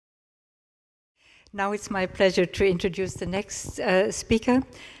Now it's my pleasure to introduce the next speaker,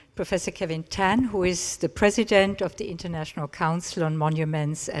 Professor Kevin Tan, who is the president of the International Council on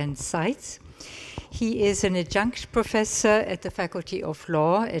Monuments and Sites. He is an adjunct professor at the Faculty of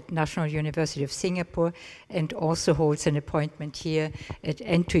Law at National University of Singapore and also holds an appointment here at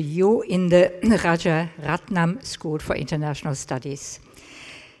NTU in the Raja Ratnam School for International Studies.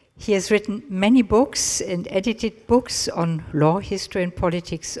 He has written many books and edited books on law, history, and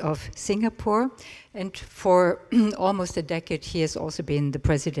politics of Singapore. And for almost a decade, he has also been the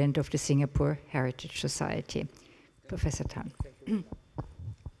president of the Singapore Heritage Society. Professor Tan.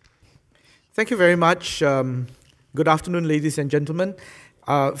 Thank you very much. Good afternoon, ladies and gentlemen.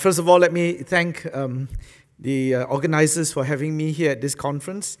 First of all, let me thank the organizers for having me here at this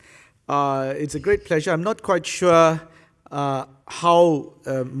conference. It's a great pleasure. I'm not quite sure how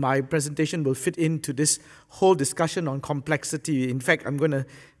my presentation will fit into this whole discussion on complexity. In fact, I'm going to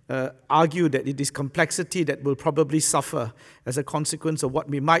argue that it is complexity that will probably suffer as a consequence of what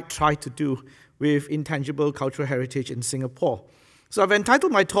we might try to do with intangible cultural heritage in Singapore. So I've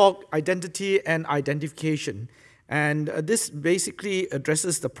entitled my talk, Identity and Identification, and this basically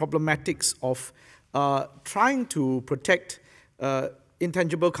addresses the problematics of trying to protect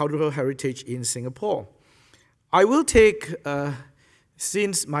intangible cultural heritage in Singapore. I will take,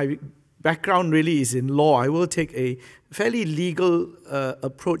 since my background really is in law, I will take a fairly legal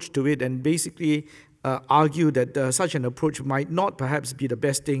approach to it and basically argue that such an approach might not perhaps be the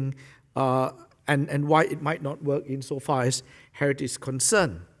best thing and why it might not work insofar as heritage is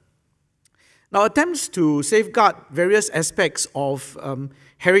concerned. Now, attempts to safeguard various aspects of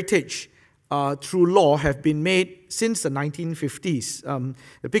heritage through law have been made since the 1950s.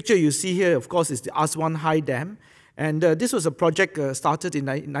 The picture you see here, of course, is the Aswan High Dam, and this was a project started in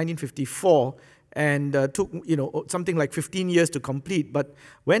 1954 and took something like 15 years to complete. But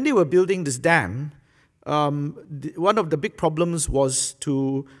when they were building this dam, one of the big problems was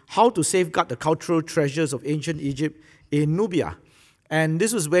how to safeguard the cultural treasures of ancient Egypt in Nubia. And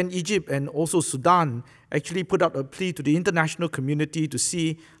this was when Egypt and also Sudan actually put out a plea to the international community to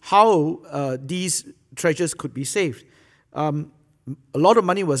see how these treasures could be saved. A lot of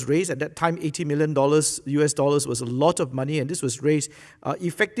money was raised. At that time, $80 million US dollars was a lot of money, and this was raised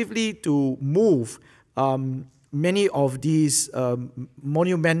effectively to move many of these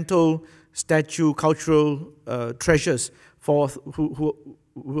monumental statue cultural treasures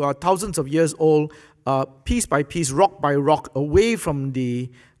who are thousands of years old, piece by piece, rock by rock, away from the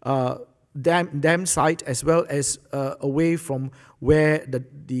dam site, as well as away from where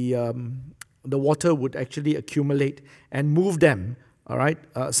the water would actually accumulate, and move them, all right,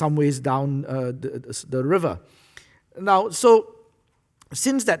 some ways down the river. Now, so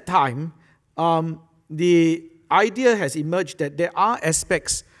since that time, the idea has emerged that there are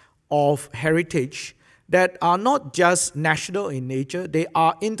aspects of heritage that are not just national in nature, they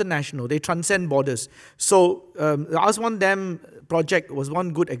are international, they transcend borders. So the Aswan Dam project was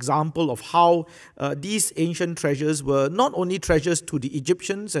one good example of how these ancient treasures were not only treasures to the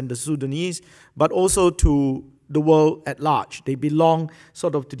Egyptians and the Sudanese, but also to the world at large. They belong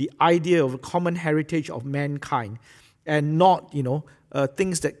sort of to the idea of a common heritage of mankind, and not,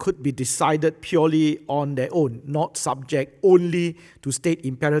 things that could be decided purely on their own, not subject only to state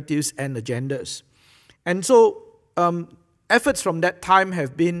imperatives and agendas. And so efforts from that time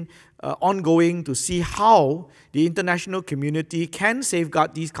have been ongoing to see how the international community can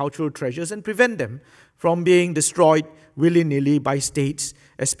safeguard these cultural treasures and prevent them from being destroyed willy-nilly by states,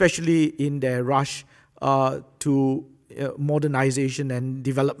 especially in their rush to modernization and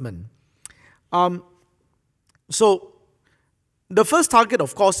development. So the first target,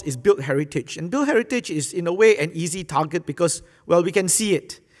 of course, is built heritage. And built heritage is, in a way, an easy target because, well, we can see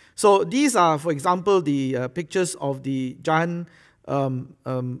it. So these are, for example, the pictures of the giant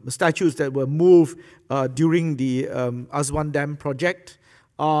statues that were moved during the Aswan Dam project.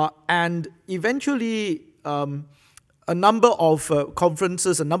 And eventually, a number of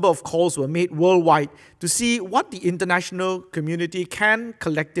conferences, a number of calls were made worldwide to see what the international community can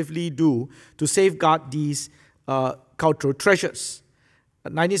collectively do to safeguard these cultural treasures.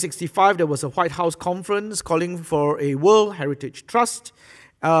 In 1965, there was a White House conference calling for a World Heritage Trust,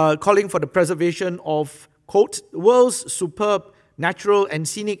 calling for the preservation of, quote, world's superb natural and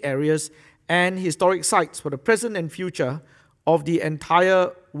scenic areas and historic sites for the present and future of the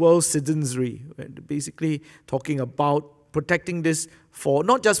entire world's citizenry. Basically talking about protecting this for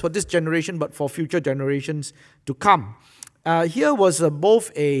not just for this generation, but for future generations to come. Here was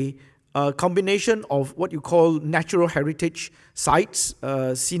both a combination of what you call natural heritage sites,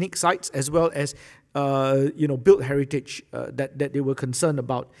 scenic sites, as well as built heritage that they were concerned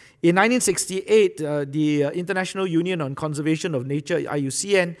about. In 1968, the International Union on Conservation of Nature,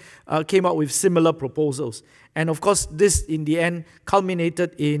 IUCN, came out with similar proposals. And of course, this in the end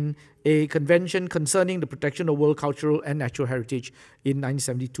culminated in a convention concerning the protection of world cultural and natural heritage in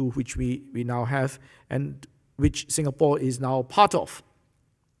 1972, which we now have and which Singapore is now part of.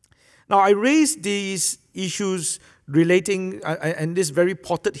 Now, I raised these issues relating and this very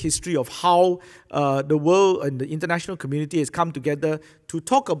potted history of how the world and the international community has come together to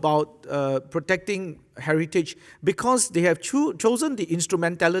talk about protecting heritage because they have chosen the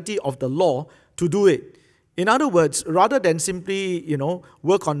instrumentality of the law to do it. In other words, rather than simply,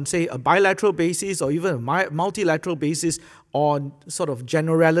 work on, say, a bilateral basis or even a multilateral basis on sort of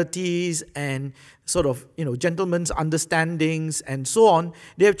generalities and sort of, gentlemen's understandings and so on,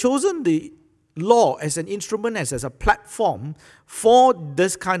 they have chosen the law as an instrument, as a platform for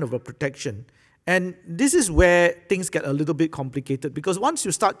this kind of a protection. And this is where things get a little bit complicated because once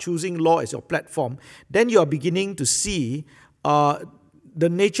you start choosing law as your platform, then you are beginning to see the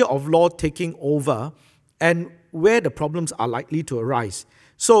nature of law taking over and where the problems are likely to arise.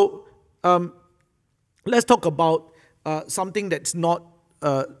 So let's talk about something that's not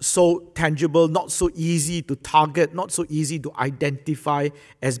so tangible, not so easy to target, not so easy to identify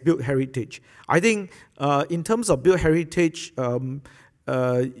as built heritage. I think in terms of built heritage,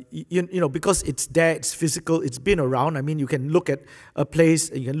 because it's there, it's physical, it's been around. I mean, you can look at a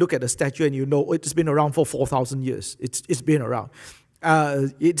place, you can look at a statue and it's been around for 4,000 years. It's been around.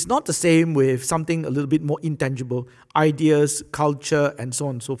 It's not the same with something a little bit more intangible, ideas, culture, and so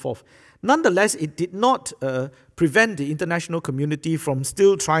on and so forth. Nonetheless, it did not prevent the international community from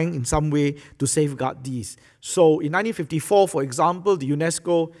still trying in some way to safeguard these. So in 1954, for example, the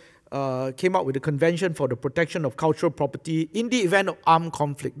UNESCO came out with a convention for the protection of cultural property in the event of armed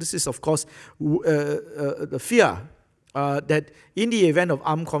conflict. This is, of course, the fear that in the event of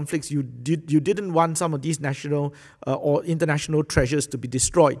armed conflicts, you didn't want some of these national or international treasures to be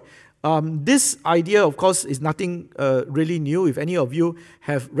destroyed. This idea, of course, is nothing really new. If any of you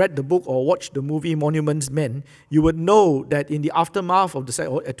have read the book or watched the movie Monuments Men, you would know that in the aftermath of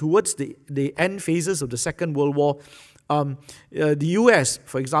towards the end phases of the Second World War, the US,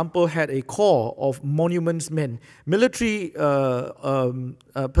 for example, had a corps of monuments men, military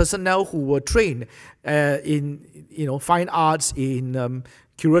personnel who were trained in fine arts, in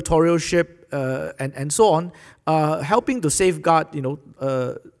curatorialship, and so on, helping to safeguard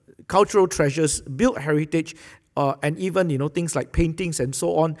cultural treasures, built heritage, and even things like paintings and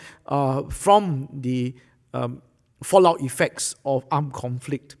so on from the fallout effects of armed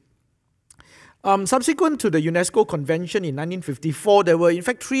conflict. Subsequent to the UNESCO Convention in 1954, there were in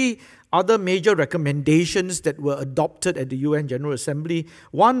fact 3 other major recommendations that were adopted at the UN General Assembly.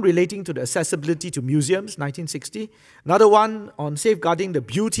 One relating to the accessibility to museums, 1960. Another one on safeguarding the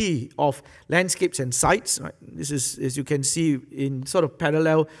beauty of landscapes and sites. Right? This is, as you can see, in sort of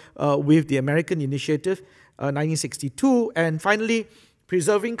parallel with the American initiative, 1962. And finally,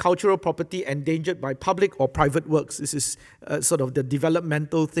 preserving cultural property endangered by public or private works. This is sort of the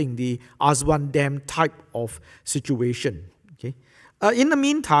developmental thing, the Aswan Dam type of situation. Okay. In the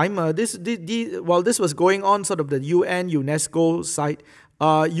meantime, while this was going on, sort of the UN, UNESCO side,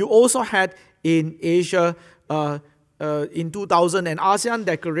 you also had in Asia, in 2000, an ASEAN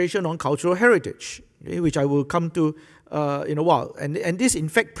Declaration on Cultural Heritage, okay, which I will come to in a while. And this, in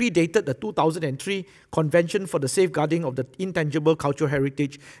fact, predated the 2003 Convention for the Safeguarding of the Intangible Cultural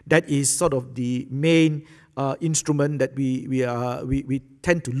Heritage. That is sort of the main instrument that we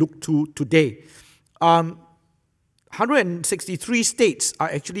tend to look to today. 163 states are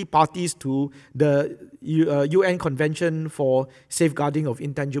actually parties to the UN Convention for Safeguarding of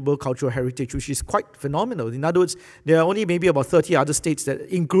Intangible Cultural Heritage, which is quite phenomenal. In other words, there are only maybe about 30 other states, that,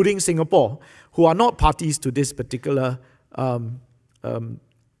 including Singapore, who are not parties to this particular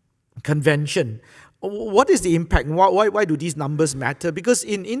convention. What is the impact? Why do these numbers matter? Because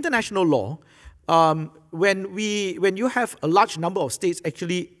in international law, when you have a large number of states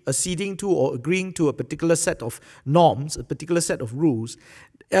actually acceding to or agreeing to a particular set of norms, a particular set of rules,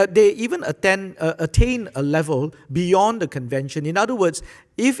 they even attain a level beyond the convention. In other words,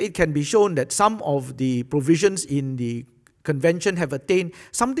 if it can be shown that some of the provisions in the convention have attained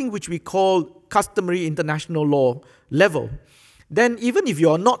something which we call customary international law level, then even if you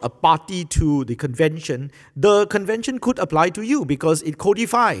are not a party to the convention could apply to you because it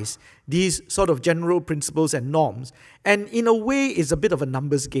codifies these sort of general principles and norms. And in a way, it's a bit of a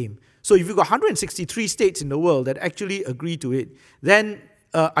numbers game. So if you've got 163 states in the world that actually agree to it, then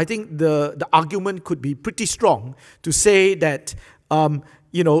I think the argument could be pretty strong to say that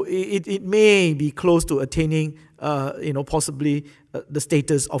it may be close to attaining, possibly the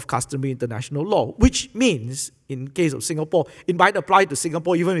status of customary international law, which means, in case of Singapore, it might apply to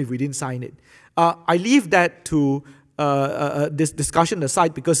Singapore even if we didn't sign it. I leave that to this discussion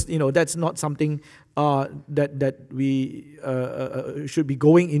aside because, that's not something that we should be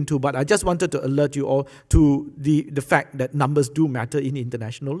going into, but I just wanted to alert you all to the fact that numbers do matter in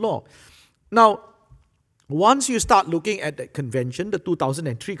international law. Now, once you start looking at that convention, the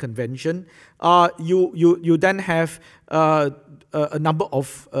 2003 convention, you then have a number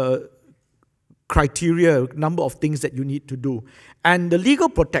of criteria, a number of things that you need to do. And the legal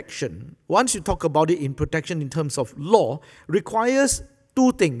protection, once you talk about it in protection in terms of law, requires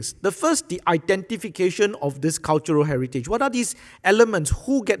two things. The first, the identification of this cultural heritage. What are these elements?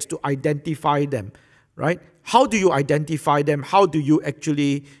 Who gets to identify them, right? How do you identify them? How do you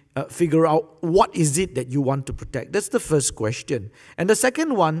actually figure out what is it that you want to protect? That's the first question. And the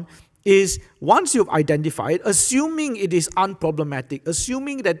second one is, once you've identified, assuming it is unproblematic,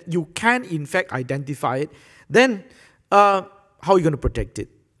 assuming that you can in fact identify it, then how are you going to protect it?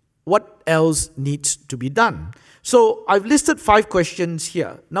 What else needs to be done? So I've listed 5 questions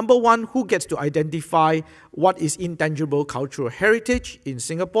here. Number 1, who gets to identify what is intangible cultural heritage in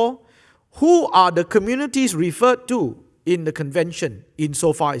Singapore? Who are the communities referred to in the convention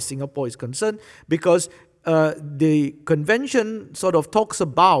insofar as Singapore is concerned? Because the convention sort of talks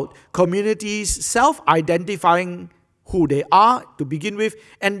about communities self-identifying who they are to begin with,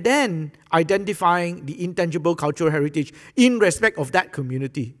 and then identifying the intangible cultural heritage in respect of that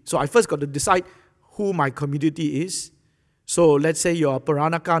community. So I first got to decide who my community is. So let's say you're a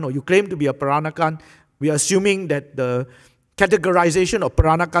Peranakan or you claim to be a Peranakan. We are assuming that the categorization of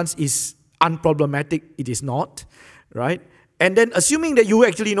Peranakans is unproblematic. It is not, right? And then assuming that you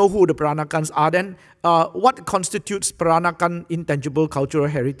actually know who the Peranakans are, then what constitutes Peranakan intangible cultural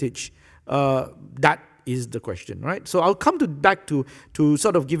heritage? That is the question, right? So I'll come back to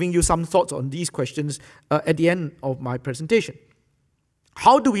sort of giving you some thoughts on these questions at the end of my presentation.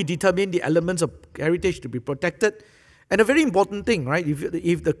 How do we determine the elements of heritage to be protected? And a very important thing, right?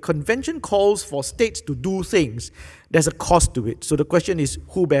 If the convention calls for states to do things, there's a cost to it. So the question is,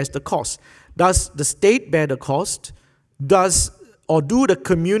 who bears the cost? Does the state bear the cost? Do the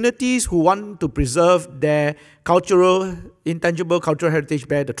communities who want to preserve their intangible cultural heritage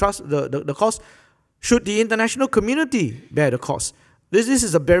bear the cost? Should the international community bear the cost? This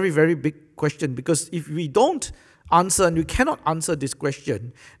is a very, very big question, because if we don't answer, and we cannot answer this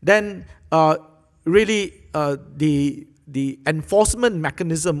question, then really the enforcement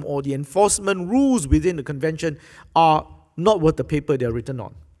mechanism or the enforcement rules within the convention are not worth the paper they're written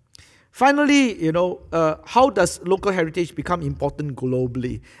on. Finally, how does local heritage become important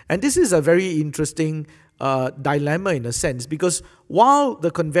globally? And this is a very interesting dilemma in a sense, because while the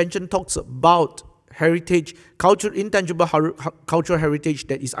convention talks about heritage, intangible cultural heritage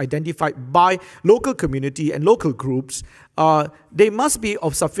that is identified by local community and local groups, they must be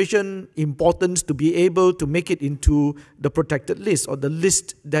of sufficient importance to be able to make it into the protected list, or the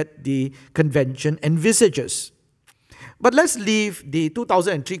list that the convention envisages. But let's leave the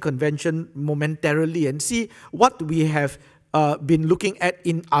 2003 convention momentarily and see what we have been looking at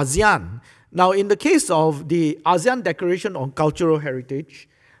in ASEAN. Now, in the case of the ASEAN Declaration on Cultural Heritage,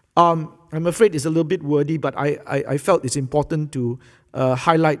 I'm afraid it's a little bit wordy, but I felt it's important to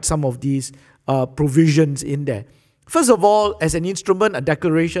highlight some of these provisions in there. First of all, as an instrument, a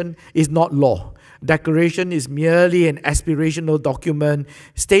declaration is not law. Declaration is merely an aspirational document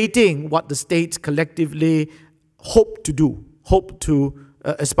stating what the states collectively hope to do,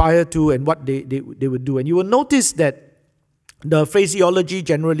 aspire to, and what they would do. And you will notice that the phraseology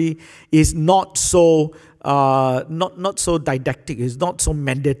generally is not so didactic. It's not so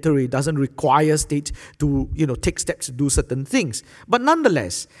mandatory. It doesn't require states to take steps to do certain things. But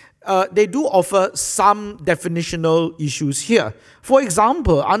nonetheless, they do offer some definitional issues here. For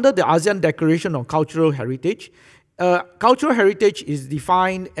example, under the ASEAN Declaration on Cultural Heritage, cultural heritage is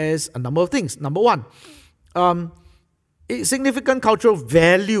defined as a number of things. Number 1, significant cultural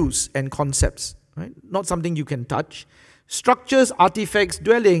values and concepts, right? Not something you can touch. Structures, artifacts,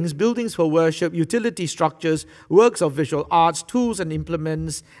 dwellings, buildings for worship, utility structures, works of visual arts, tools and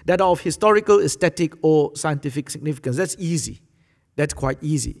implements that are of historical, aesthetic, or scientific significance. That's easy. That's quite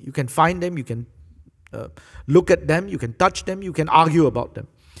easy. You can find them, you can look at them, you can touch them, you can argue about them.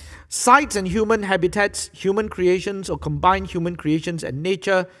 Sites and human habitats, human creations or combined human creations and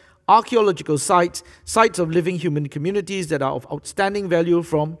nature, archaeological sites, sites of living human communities that are of outstanding value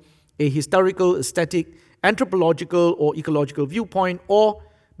from a historical, aesthetic, anthropological or ecological viewpoint, or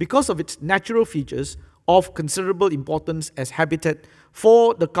because of its natural features of considerable importance as habitat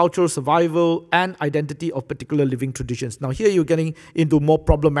for the cultural survival and identity of particular living traditions. Now here you're getting into more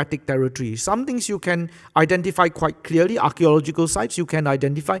problematic territory. Some things you can identify quite clearly, archaeological sites you can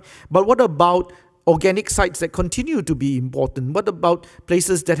identify, but what about organic sites that continue to be important? What about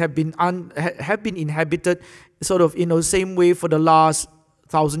places that have been inhabited sort of in the same way for the last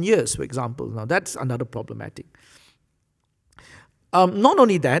 1,000 years, for example? Now that's another problematic. Not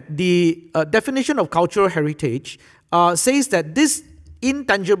only that, the definition of cultural heritage says that this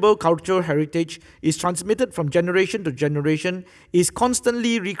intangible cultural heritage is transmitted from generation to generation, is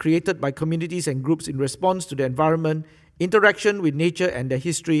constantly recreated by communities and groups in response to the environment, interaction with nature and their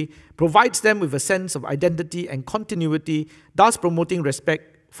history, provides them with a sense of identity and continuity, thus promoting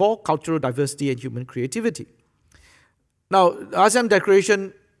respect for cultural diversity and human creativity. Now, the ASEAN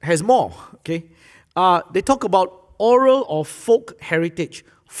Declaration has more, okay? They talk about oral or folk heritage,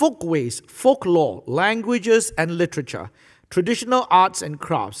 folkways, folklore, languages and literature, traditional arts and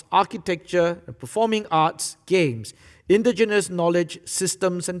crafts, architecture, performing arts, games, indigenous knowledge,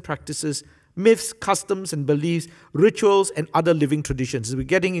 systems and practices, myths, customs and beliefs, rituals and other living traditions. We're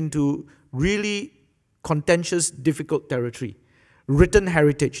getting into really contentious, difficult territory. Written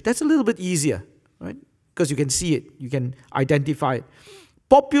heritage, that's a little bit easier, right? Because you can see it, you can identify it.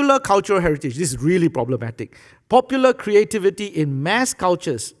 Popular cultural heritage, this is really problematic. Popular creativity in mass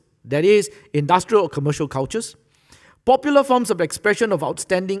cultures, that is, industrial or commercial cultures. Popular forms of expression of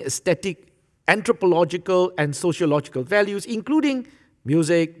outstanding aesthetic, anthropological, and sociological values, including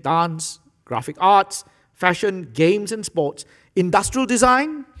music, dance, graphic arts, fashion, games and sports, industrial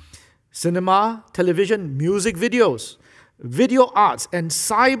design, cinema, television, music videos, video arts, and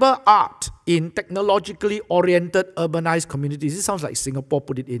cyber art in technologically oriented urbanized communities. This sounds like Singapore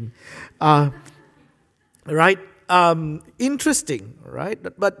put it in. Right? Interesting, right?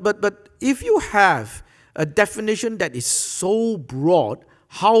 But if you have a definition that is so broad,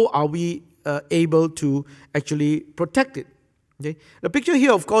 how are we able to actually protect it? Okay. The picture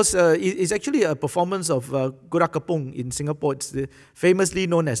here, of course, is actually a performance of Gura Kapung in Singapore. It's famously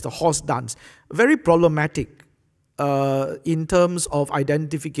known as the horse dance. Very problematic in terms of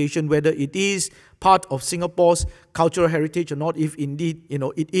identification, whether it is part of Singapore's cultural heritage or not, if indeed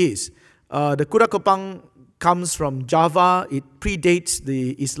it is. The Gura Kapung comes from Java. It predates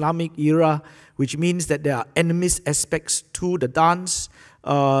the Islamic era, which means that there are animist aspects to the dance.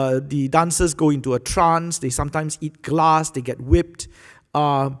 The dancers go into a trance. They sometimes eat glass. They get whipped.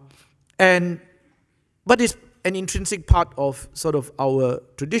 But it's an intrinsic part of sort of our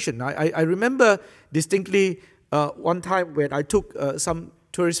tradition. I remember distinctly one time when I took some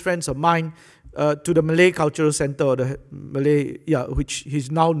tourist friends of mine to the Malay Cultural Center, or the Malay, which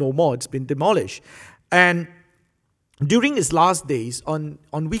is now no more. It's been demolished. And during its last days, on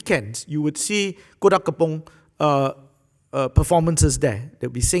weekends, you would see Gura Kapung performances there. There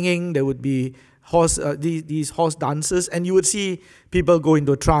would be singing, there would be these horse dances, and you would see people go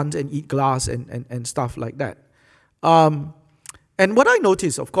into a trance and eat glass and stuff like that. And what I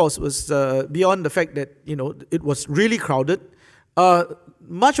noticed, of course, was beyond the fact that it was really crowded.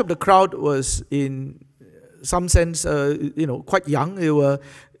 Much of the crowd was in some sense, quite young. They were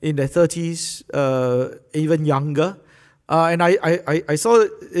in their 30s, even younger. And I saw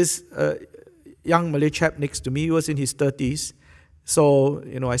this young Malay chap next to me. He was in his 30s. So,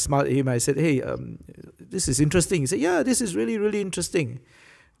 I smiled at him. I said, hey, this is interesting. He said, yeah, this is really, really interesting.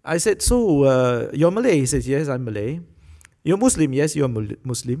 I said, so, you're Malay? He says, yes, I'm Malay. You're Muslim? Yes, you're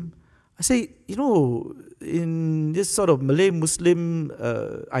Muslim. I say, in this sort of Malay-Muslim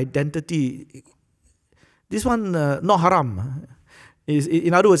identity, this one not haram.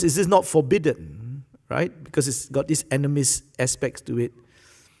 In other words, is this not forbidden, right? Because it's got these animist aspects to it.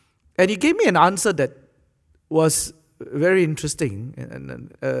 And he gave me an answer that was very interesting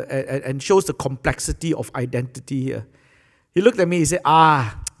and shows the complexity of identity here. He looked at me, he said,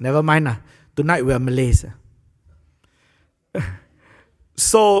 never mind, tonight we are Malays.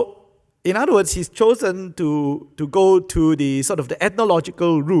 So, in other words, he's chosen to go to the sort of the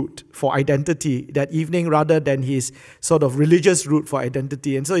ethnological route for identity that evening rather than his sort of religious route for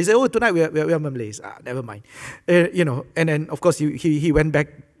identity. And so he said, tonight we are Malays. Never mind. And then, of course, he went back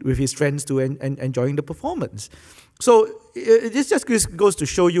with his friends to enjoying the performance. So this just goes to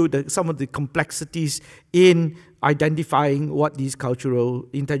show you some of the complexities in identifying what these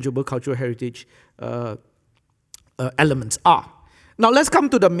intangible cultural heritage elements are. Now let's come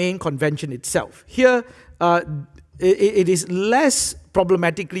to the main convention itself. Here, it is less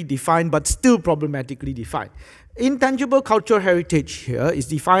problematically defined, but still problematically defined. Intangible cultural heritage here is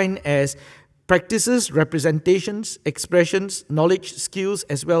defined as practices, representations, expressions, knowledge, skills,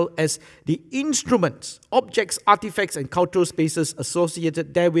 as well as the instruments, objects, artifacts, and cultural spaces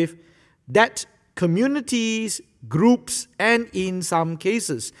associated therewith that communities, groups, and in some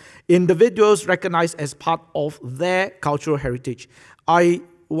cases, individuals recognize as part of their cultural heritage. I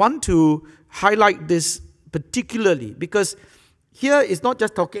want to highlight this particularly because here is not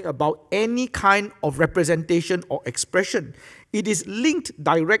just talking about any kind of representation or expression. It is linked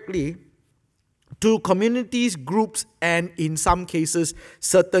directly to communities, groups, and in some cases,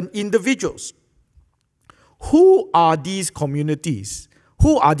 certain individuals. Who are these communities?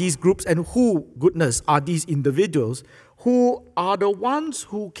 Who are these groups, and who, goodness, are these individuals who are the ones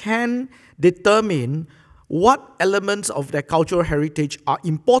who can determine what elements of their cultural heritage are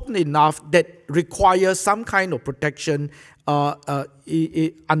important enough that require some kind of protection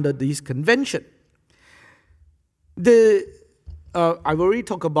under this convention? I've already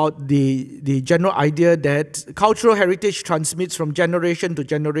talked about the general idea that cultural heritage transmits from generation to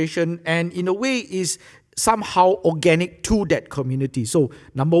generation and in a way is somehow organic to that community. So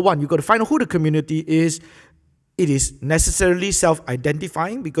number one, you've got to find out who the community is. It is necessarily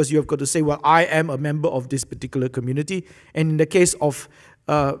self-identifying because you have got to say, well, I am a member of this particular community. And in the case of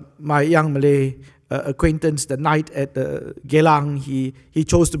my young Malay acquaintance, the night at the Geylang, he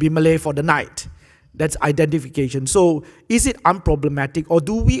chose to be Malay for the night. That's identification. So is it unproblematic, or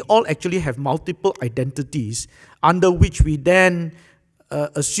do we all actually have multiple identities under which we then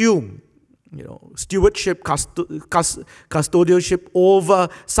assume, stewardship, custodialship over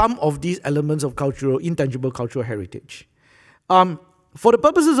some of these elements of intangible cultural heritage? For the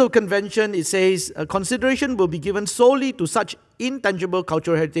purposes of convention, it says consideration will be given solely to such intangible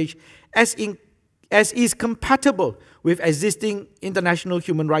cultural heritage as is compatible with existing international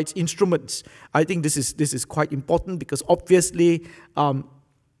human rights instruments. I think this is quite important because obviously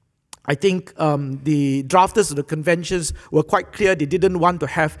I think the drafters of the conventions were quite clear. They didn't want to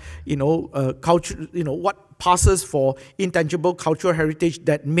have, culture, what passes for intangible cultural heritage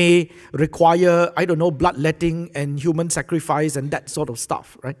that may require, bloodletting and human sacrifice and that sort of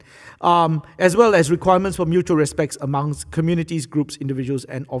stuff, right? As well as requirements for mutual respects amongst communities, groups, individuals,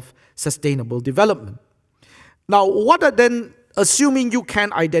 and of sustainable development. Now, what are then, assuming you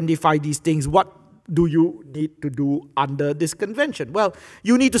can identify these things, what do you need to do under this convention? Well,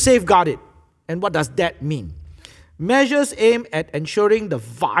 you need to safeguard it. And what does that mean? Measures aim at ensuring the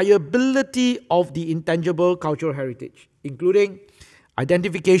viability of the intangible cultural heritage, including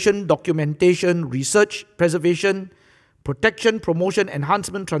identification, documentation, research, preservation, protection, promotion,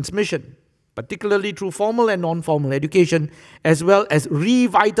 enhancement, transmission, particularly through formal and non-formal education, as well as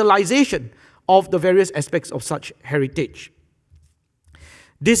revitalization of the various aspects of such heritage.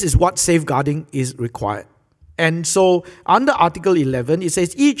 This is what safeguarding is required. And so under Article 11, it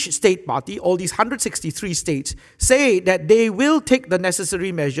says each state party, all these 163 states, say that they will take the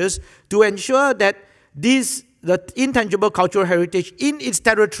necessary measures to ensure that the intangible cultural heritage in its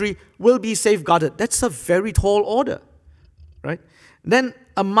territory will be safeguarded. That's a very tall order, right? Then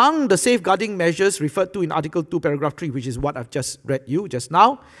among the safeguarding measures referred to in Article 2, Paragraph 3, which is what I've just read you just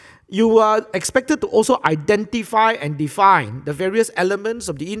now, you are expected to also identify and define the various elements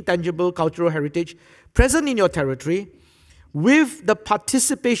of the intangible cultural heritage present in your territory with the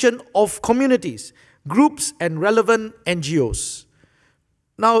participation of communities, groups, and relevant NGOs.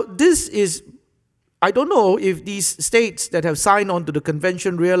 Now, this is, I don't know if these states that have signed on to the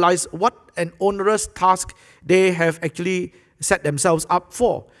convention realize what an onerous task they have actually set themselves up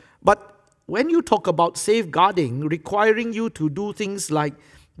for. But when you talk about safeguarding, requiring you to do things like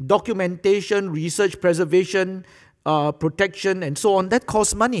documentation, research, preservation, protection, and so on, that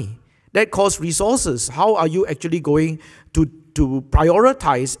costs money. That costs resources. How are you actually going to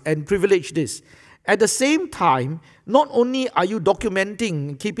prioritize and privilege this? At the same time, not only are you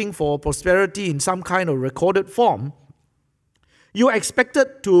documenting, keeping for prosperity in some kind of recorded form, you are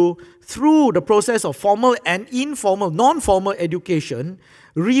expected to, through the process of formal and informal, non-formal education,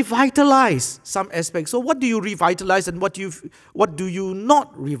 revitalize some aspects. So what do you revitalize and what do you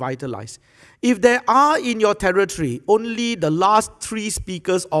not revitalize? If there are in your territory only the last 3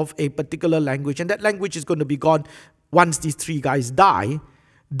 speakers of a particular language, and that language is going to be gone once these 3 guys die,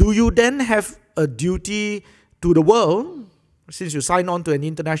 do you then have a duty to the world, since you sign on to an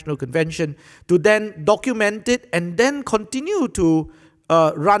international convention, to then document it and then continue to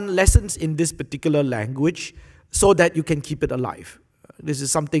run lessons in this particular language so that you can keep it alive? This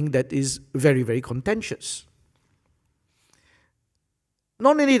is something that is very, very contentious.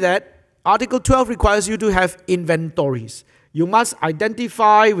 Not only that, Article 12 requires you to have inventories. You must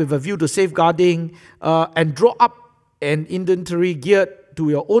identify with a view to safeguarding and draw up an inventory geared to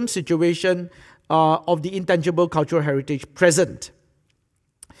your own situation of the intangible cultural heritage present.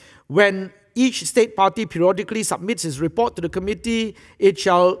 When each state party periodically submits its report to the committee, it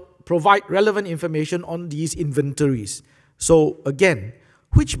shall provide relevant information on these inventories. So again,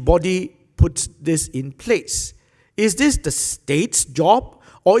 which body puts this in place? Is this the state's job?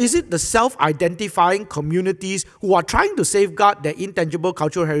 Or is it the self-identifying communities who are trying to safeguard their intangible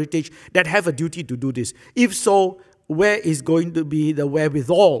cultural heritage that have a duty to do this? If so, where is going to be the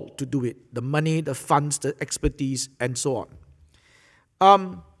wherewithal to do it? The money, the funds, the expertise, and so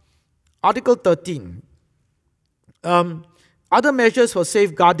on. Article 13. Other measures for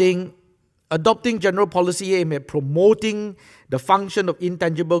safeguarding, adopting general policy aimed at promoting the function of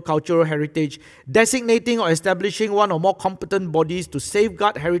intangible cultural heritage, designating or establishing one or more competent bodies to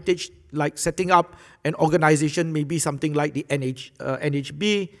safeguard heritage, like setting up an organization, maybe something like the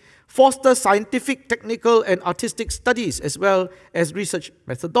NHB, foster scientific, technical, and artistic studies, as well as research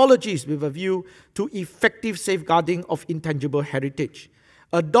methodologies with a view to effective safeguarding of intangible heritage,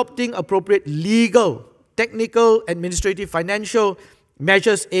 adopting appropriate legal, technical, administrative, financial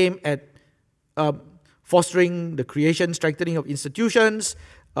measures aimed at fostering the creation, strengthening of institutions,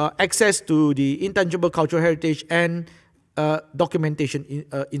 access to the intangible cultural heritage, and documentation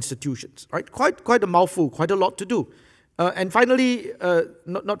institutions. Right? Quite a mouthful, quite a lot to do. And finally,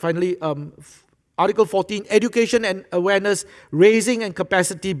 Article 14, education and awareness raising and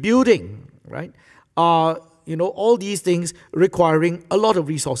capacity building. Right? All these things requiring a lot of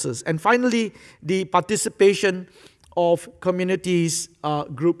resources. And finally, the participation of communities,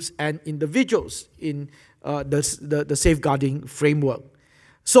 groups, and individuals in the safeguarding framework.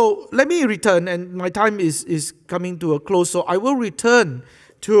 So let me return, and my time is coming to a close, so I will return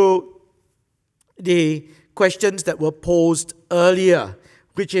to the questions that were posed earlier,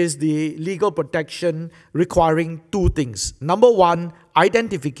 which is the legal protection requiring two things. Number one,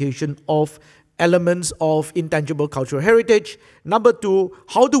 identification of elements of intangible cultural heritage. Number two,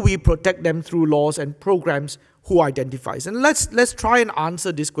 how do we protect them through laws and programs? Who identifies? And let's try and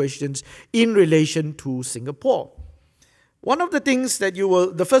answer these questions in relation to Singapore. One of the things that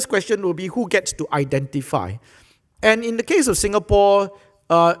the first question will be who gets to identify? And in the case of Singapore,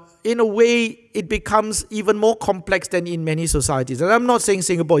 in a way, it becomes even more complex than in many societies. And I'm not saying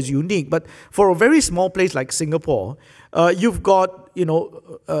Singapore is unique, but for a very small place like Singapore, you've got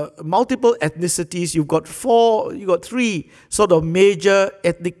multiple ethnicities. You've got three sort of major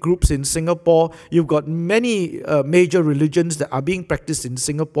ethnic groups in Singapore. You've got many major religions that are being practiced in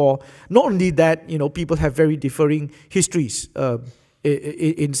Singapore. Not only that, people have very differing histories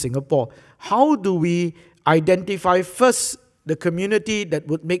in Singapore. How do we identify first the community that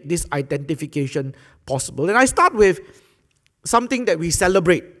would make this identification possible? And I start with something that we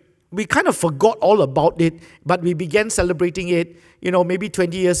celebrate. We kind of forgot all about it, but we began celebrating it, maybe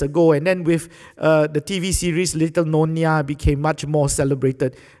 20 years ago. And then with the TV series Little Nyonya became much more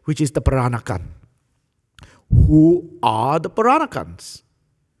celebrated, which is the Peranakan. Who are the Peranakans?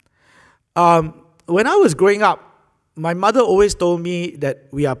 When I was growing up, my mother always told me that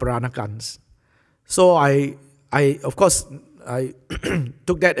we are Peranakans. So I of course, I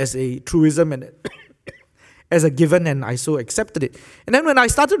took that as a truism and as a given, and I so accepted it. And then when I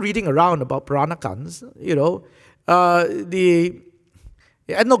started reading around about Peranakans, the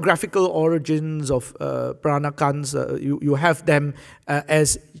ethnographical origins of Peranakans, you have them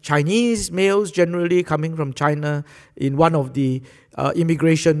as Chinese males, generally coming from China in one of the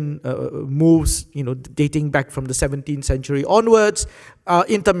immigration moves, dating back from the 17th century onwards,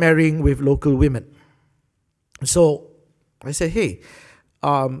 intermarrying with local women. So I said, hey,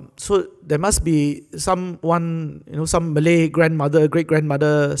 so there must be some Malay grandmother,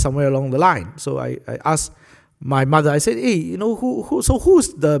 great-grandmother somewhere along the line. So I asked my mother, I said, hey,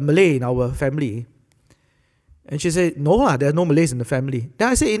 who's the Malay in our family? And she said, no, there are no Malays in the family. Then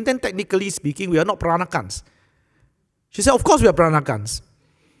I said, then technically speaking, we are not Peranakans. She said, of course we are Peranakans.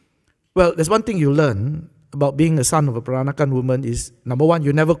 Well, there's one thing you learn about being a son of a Peranakan woman is, number one,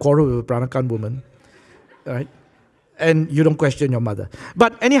 you never quarrel with a Peranakan woman, right? And you don't question your mother.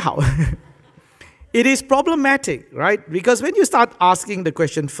 But anyhow, it is problematic, right? Because when you start asking the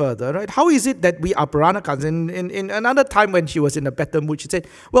question further, right, how is it that we are Peranakans? And in another time when she was in a better mood, she said,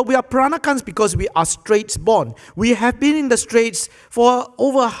 well, we are Peranakans because we are Straits born. We have been in the Straits for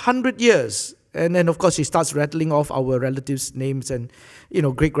over 100 years. And then, of course, she starts rattling off our relatives' names and,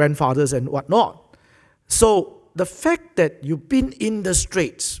 great-grandfathers and whatnot. So the fact that you've been in the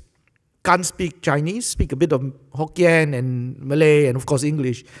Straits, can't speak Chinese, speak a bit of Hokkien and Malay and, of course,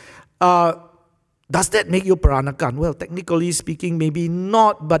 English, Does that make you Peranakan? Well, technically speaking, maybe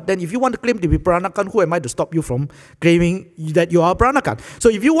not. But then if you want to claim to be Peranakan, who am I to stop you from claiming that you are a Peranakan? So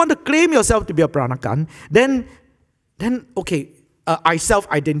if you want to claim yourself to be a Peranakan, then okay, I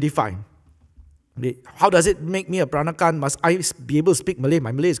self-identify. How does it make me a Peranakan? Must I be able to speak Malay?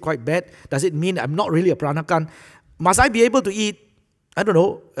 My Malay is quite bad. Does it mean I'm not really a Peranakan? Must I be able to eat, I don't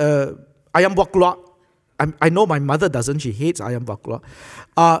know, ayam buah keluak? I know my mother doesn't. She hates ayam buah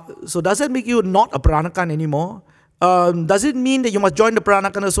keluak. So does that make you not a Peranakan anymore? Does it mean that you must join the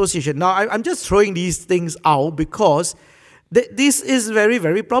Peranakan Association? Now, I'm just throwing these things out because this is very,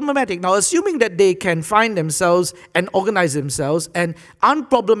 very problematic. Now, assuming that they can find themselves and organize themselves and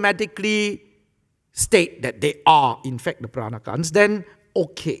unproblematically state that they are, in fact, the Peranakans, then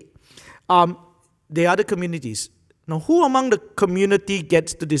okay. There are the communities. Now, who among the community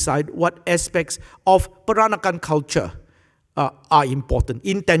gets to decide what aspects of Peranakan culture are important,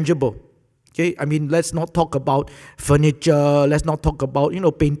 intangible? Okay, I mean, let's not talk about furniture, let's not talk about,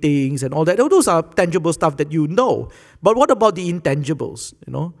 paintings and all that. Those are tangible stuff that you know. But what about the intangibles,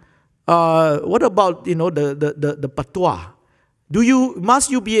 What about, the patois?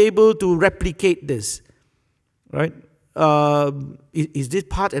 Must you be able to replicate this, right? Is this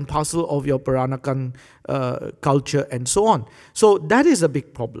part and parcel of your Peranakan culture and so on? So that is a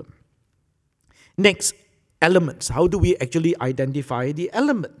big problem. Next, elements. How do we actually identify the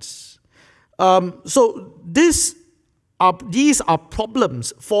elements? So these are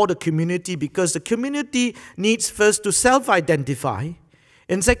problems for the community because the community needs first to self-identify,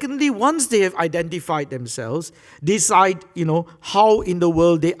 and secondly, once they have identified themselves, decide, how in the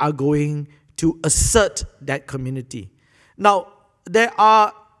world they are going to assert that community. Now, there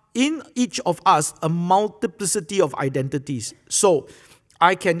are in each of us a multiplicity of identities. So,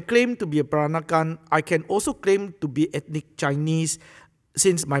 I can claim to be a Peranakan. I can also claim to be ethnic Chinese,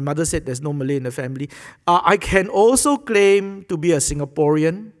 since my mother said there's no Malay in the family. I can also claim to be a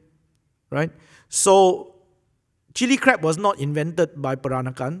Singaporean, right? So, chili crab was not invented by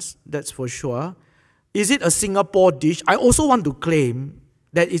Peranakans, that's for sure. Is it a Singapore dish? I also want to claim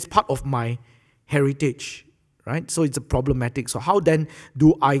that it's part of my heritage, right? So it's a problematic. So how then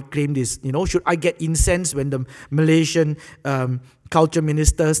do I claim this? Should I get incensed when the Malaysian culture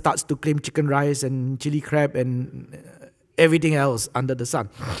minister starts to claim chicken rice and chili crab and everything else under the sun?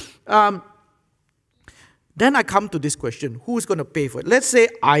 Then I come to this question, who's going to pay for it? Let's say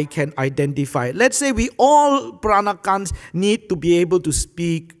I can identify it. Let's say we all Peranakans need to be able to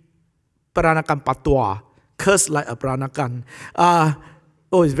speak Peranakan patois, curse like a Peranakan.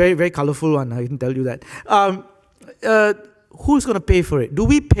 It's very, very colorful one, I can tell you that. Who's going to pay for it? Do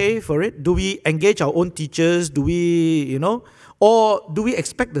we pay for it? Do we engage our own teachers? Do we, or do we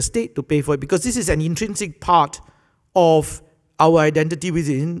expect the state to pay for it? Because this is an intrinsic part of our identity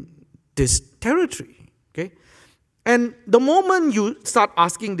within this territory. Okay, and the moment you start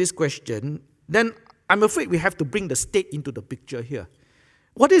asking this question, then I'm afraid we have to bring the state into the picture here.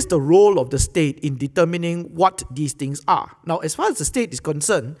 What is the role of the state in determining what these things are? Now, as far as the state is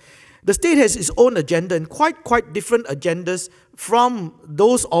concerned, the state has its own agenda and quite different agendas from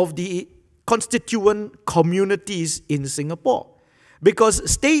those of the constituent communities in Singapore.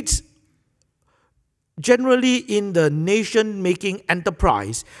 Because states generally in the nation-making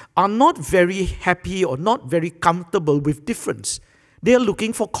enterprise are not very happy or not very comfortable with difference. They are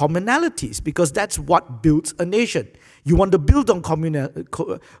looking for commonalities because that's what builds a nation. You want to build on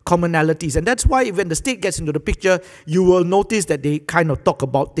commonalities, and that's why when the state gets into the picture, you will notice that they kind of talk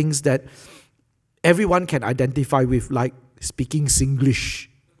about things that everyone can identify with, like speaking Singlish,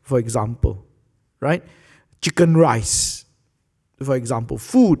 for example, right? Chicken rice, for example,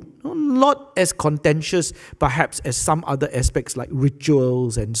 food, not as contentious perhaps as some other aspects like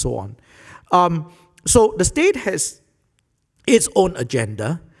rituals and so on. So the state has its own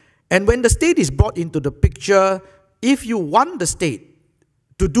agenda, and when the state is brought into the picture, if you want the state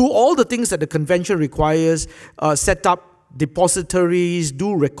to do all the things that the convention requires, set up depositories,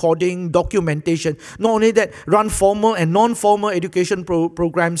 do recording, documentation, not only that, run formal and non-formal education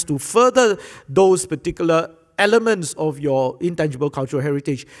programs to further those particular elements of your intangible cultural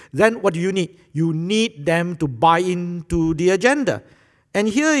heritage, then what do you need? You need them to buy into the agenda. And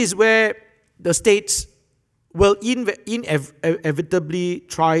here is where the states will inevitably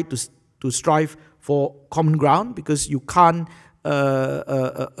try to strive for common ground, because you can't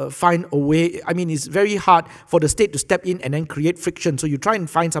find a way. I mean, it's very hard for the state to step in and then create friction. So you try and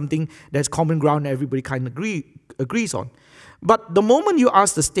find something that's common ground and everybody kind of agrees on. But the moment you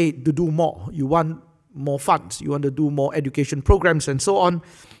ask the state to do more, you want more funds, you want to do more education programs and so on,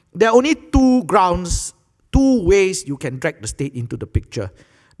 there are only two ways you can drag the state into the picture.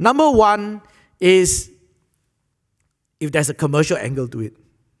 Number one is if there's a commercial angle to it.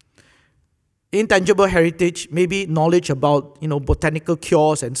 Intangible heritage, maybe knowledge about, botanical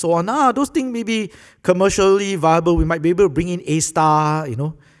cures and so on. Those things may be commercially viable. We might be able to bring in A-star,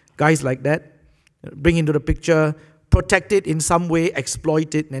 guys like that, bring into the picture, protect it in some way,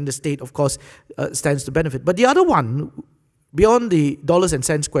 exploit it, and the state, of course, stands to benefit. But the other one, beyond the dollars and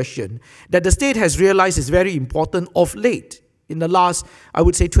cents question, that the state has realized is very important of late, in the last, I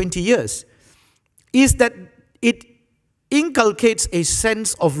would say, 20 years, is that it inculcates a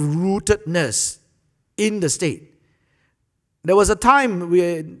sense of rootedness in the state. There was a time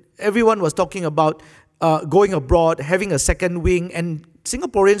when everyone was talking about going abroad, having a second wing, and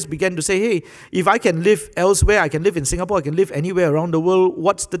Singaporeans began to say, hey, if I can live elsewhere, I can live in Singapore, I can live anywhere around the world,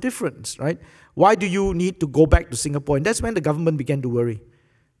 what's the difference, right? Why do you need to go back to Singapore? And that's when the government began to worry.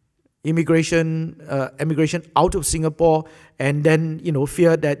 Emigration out of Singapore, and then,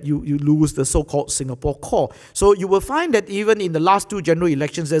 fear that you lose the so-called Singapore core. So you will find that even in the last 2 general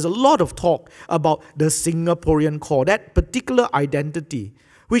elections, there's a lot of talk about the Singaporean core, that particular identity,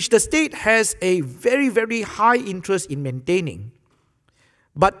 which the state has a very, very high interest in maintaining.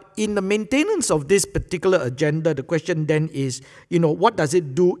 But in the maintenance of this particular agenda, the question then is, what does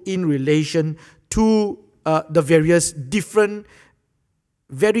it do in relation to the various different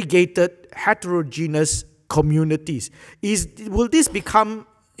variegated, heterogeneous communities? Will this become,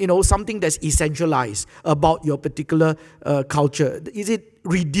 something that's essentialized about your particular culture? Is it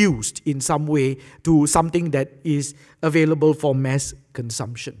reduced in some way to something that is available for mass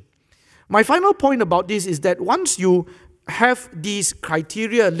consumption? My final point about this is that once you have these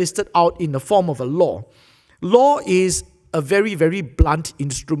criteria listed out in the form of a law, law is a very, very blunt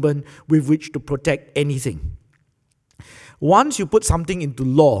instrument with which to protect anything. Once you put something into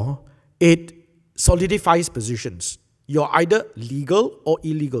law, it solidifies positions. You're either legal or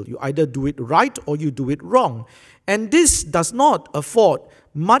illegal. You either do it right or you do it wrong. And this does not afford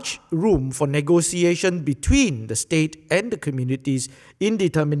much room for negotiation between the state and the communities in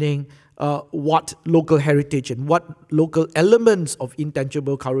determining what local heritage and what local elements of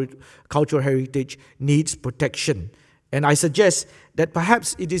intangible cultural heritage needs protection. And I suggest that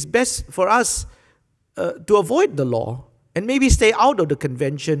perhaps it is best for us to avoid the law and maybe stay out of the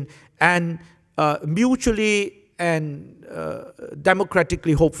convention and mutually and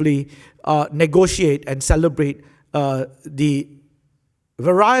democratically, hopefully, negotiate and celebrate the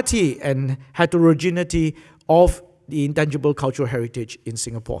variety and heterogeneity of the intangible cultural heritage in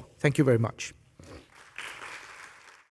Singapore. Thank you very much.